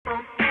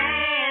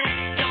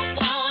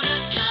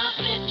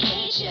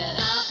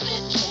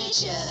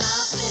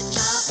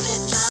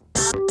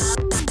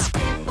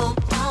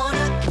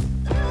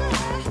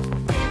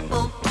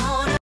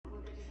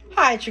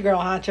it's your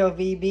girl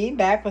Hunchovb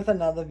back with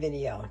another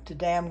video.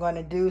 Today I'm going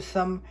to do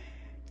some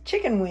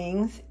chicken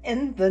wings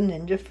in the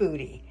Ninja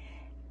FOODI.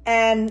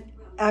 And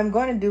I'm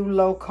going to do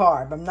low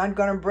carb. I'm not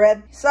going to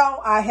bread. So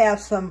I have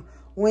some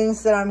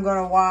wings that I'm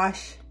going to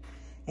wash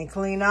and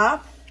clean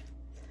up.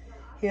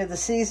 Here are the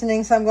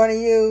seasonings I'm going to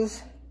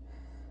use.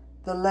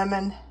 The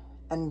lemon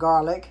and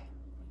garlic.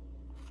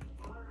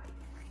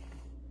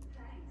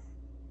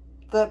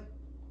 The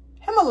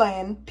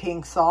Himalayan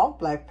pink salt,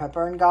 black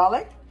pepper and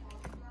garlic.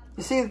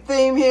 You see the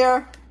theme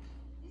here?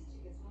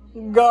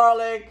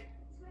 Garlic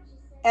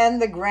and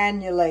the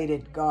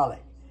granulated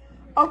garlic.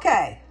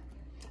 Okay,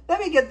 let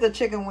me get the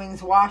chicken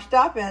wings washed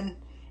up and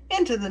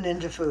into the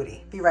Ninja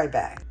FOODI. Be right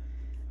back.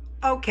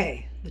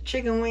 Okay, the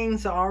chicken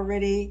wings are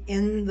already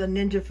in the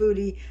Ninja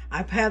FOODI.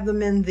 I have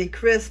them in the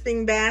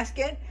crisping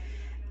basket.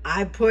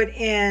 I put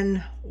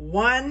in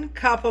 1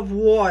 cup of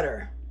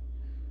water.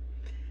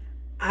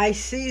 I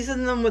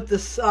season them with the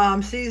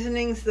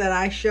seasonings that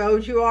I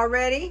showed you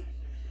already.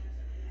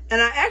 And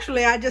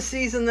I just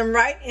seasoned them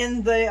right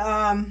in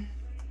the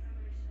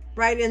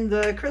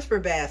crisper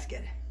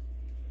basket.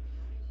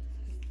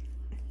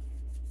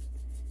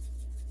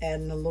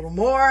 Adding a little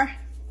more.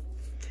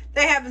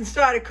 They haven't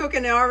started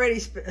cooking. They already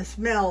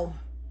smell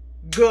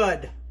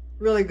good,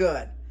 really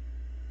good.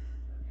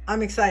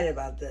 I'm excited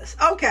about this.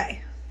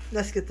 Okay,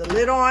 let's get the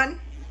lid on.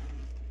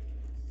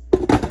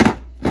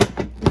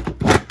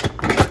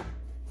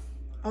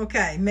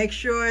 Okay, make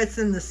sure it's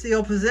in the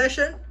seal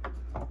position.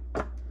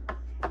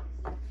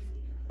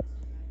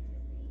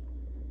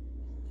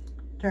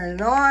 Turn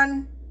it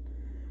on.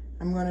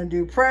 I'm going to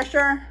do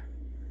pressure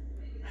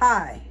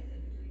high.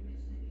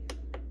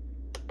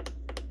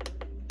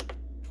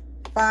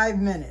 5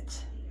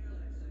 minutes.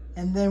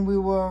 And then we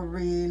will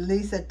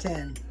release at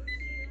 10.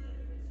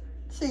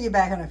 See you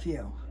back in a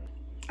few.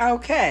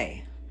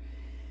 Okay.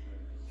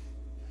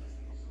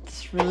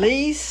 Let's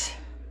release.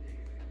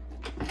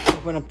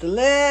 Open up the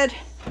lid.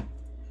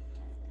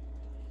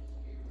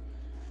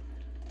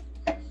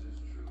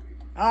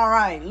 All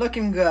right,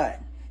 looking good.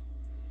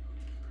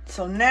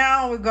 So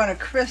now we're going to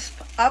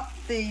crisp up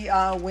the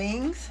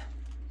wings.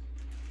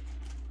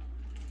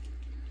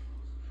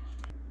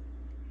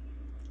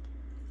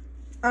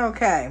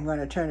 Okay, I'm going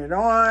to turn it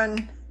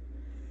on.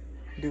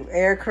 Do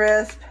air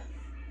crisp.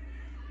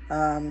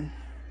 I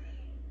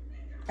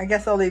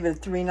guess I'll leave it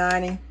at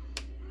 390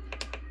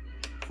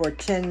 for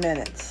 10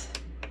 minutes.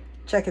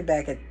 Check it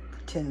back at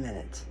 10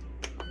 minutes.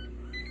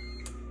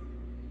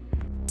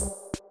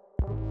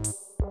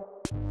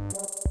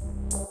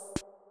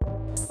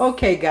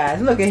 Okay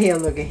guys, look at here,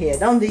 look at here.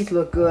 Don't these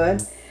look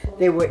good?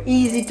 They were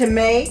easy to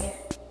make.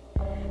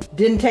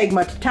 Didn't take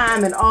much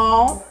time at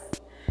all.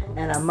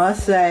 And I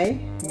must say,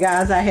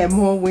 guys, I had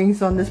more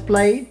wings on this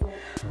plate.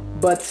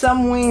 But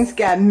some wings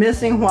got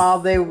missing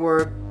while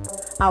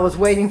I was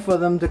waiting for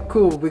them to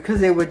cool because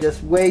they were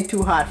just way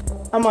too hot.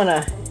 I'm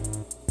gonna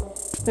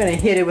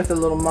hit it with a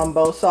little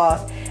mumbo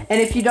sauce.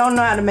 And if you don't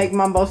know how to make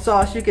mumbo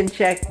sauce, you can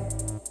check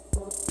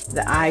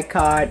the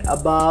iCard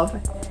above.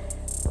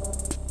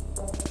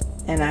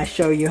 And I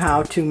show you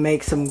how to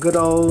make some good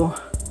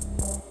old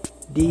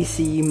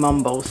DC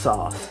mumbo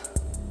sauce.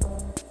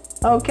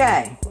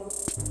 Okay,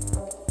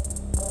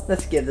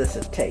 let's give this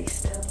a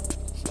taste.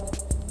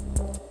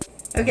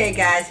 Okay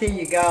guys, here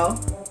you go.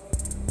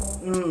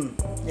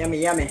 Yummy,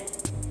 yummy.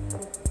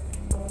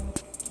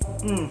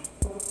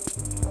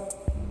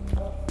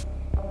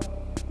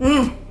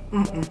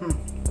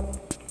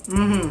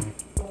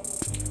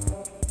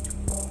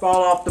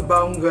 Fall off the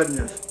bone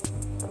goodness.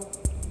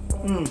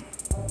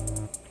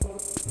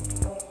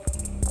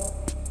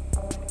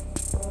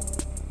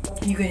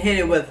 You can hit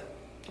it with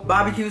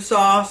barbecue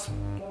sauce,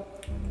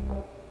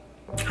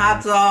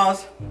 hot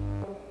sauce,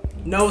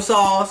 no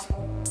sauce.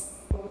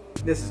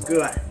 This is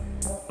good.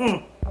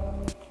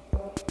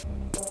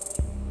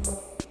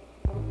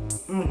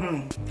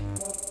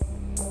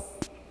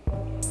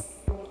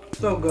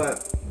 So good.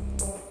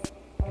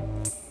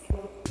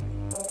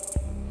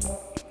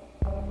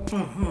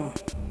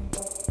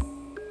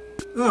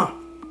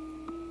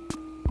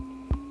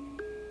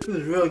 This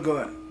is really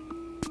good.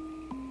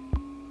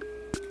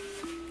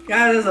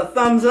 Guys, there's a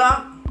thumbs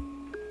up.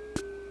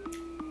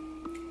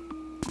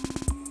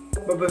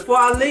 But before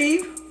I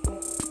leave,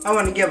 I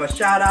want to give a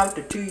shout out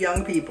to 2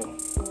 young people.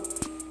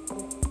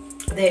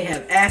 They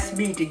have asked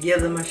me to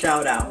give them a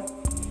shout out.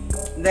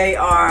 They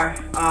are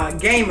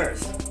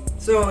gamers.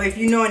 So if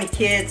you know any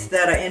kids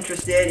that are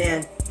interested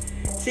in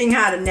seeing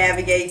how to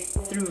navigate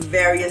through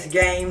various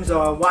games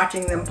or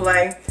watching them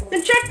play,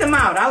 then check them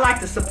out. I like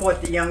to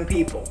support the young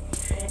people.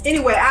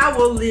 Anyway, I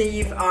will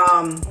leave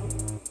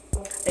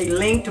a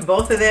link to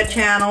both of their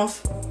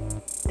channels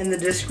in the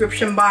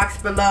description box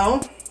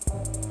below.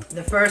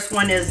 The first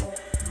one is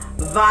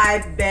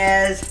Vibe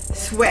Bears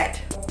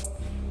Sweat.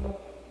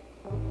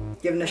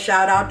 Giving a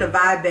shout out to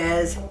Vibe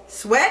Bears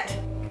Sweat.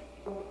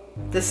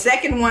 The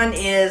second one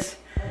is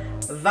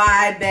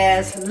Vibe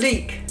Bears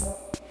Leak.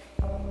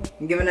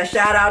 I'm giving a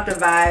shout out to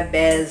Vibe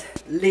Bears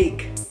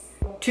Leak.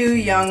 2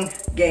 young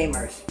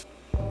gamers.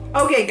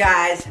 Okay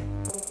guys,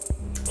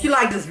 If you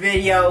like this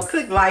video,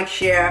 click like,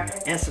 share,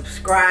 and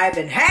subscribe.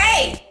 And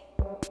hey,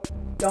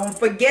 don't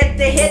forget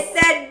to hit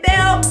that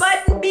bell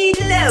button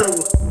below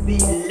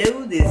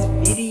this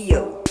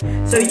video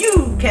so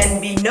you can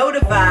be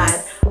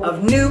notified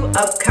of new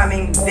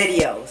upcoming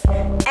videos.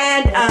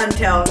 And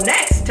until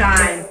next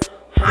time,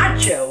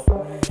 Hunchovb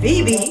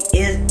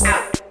is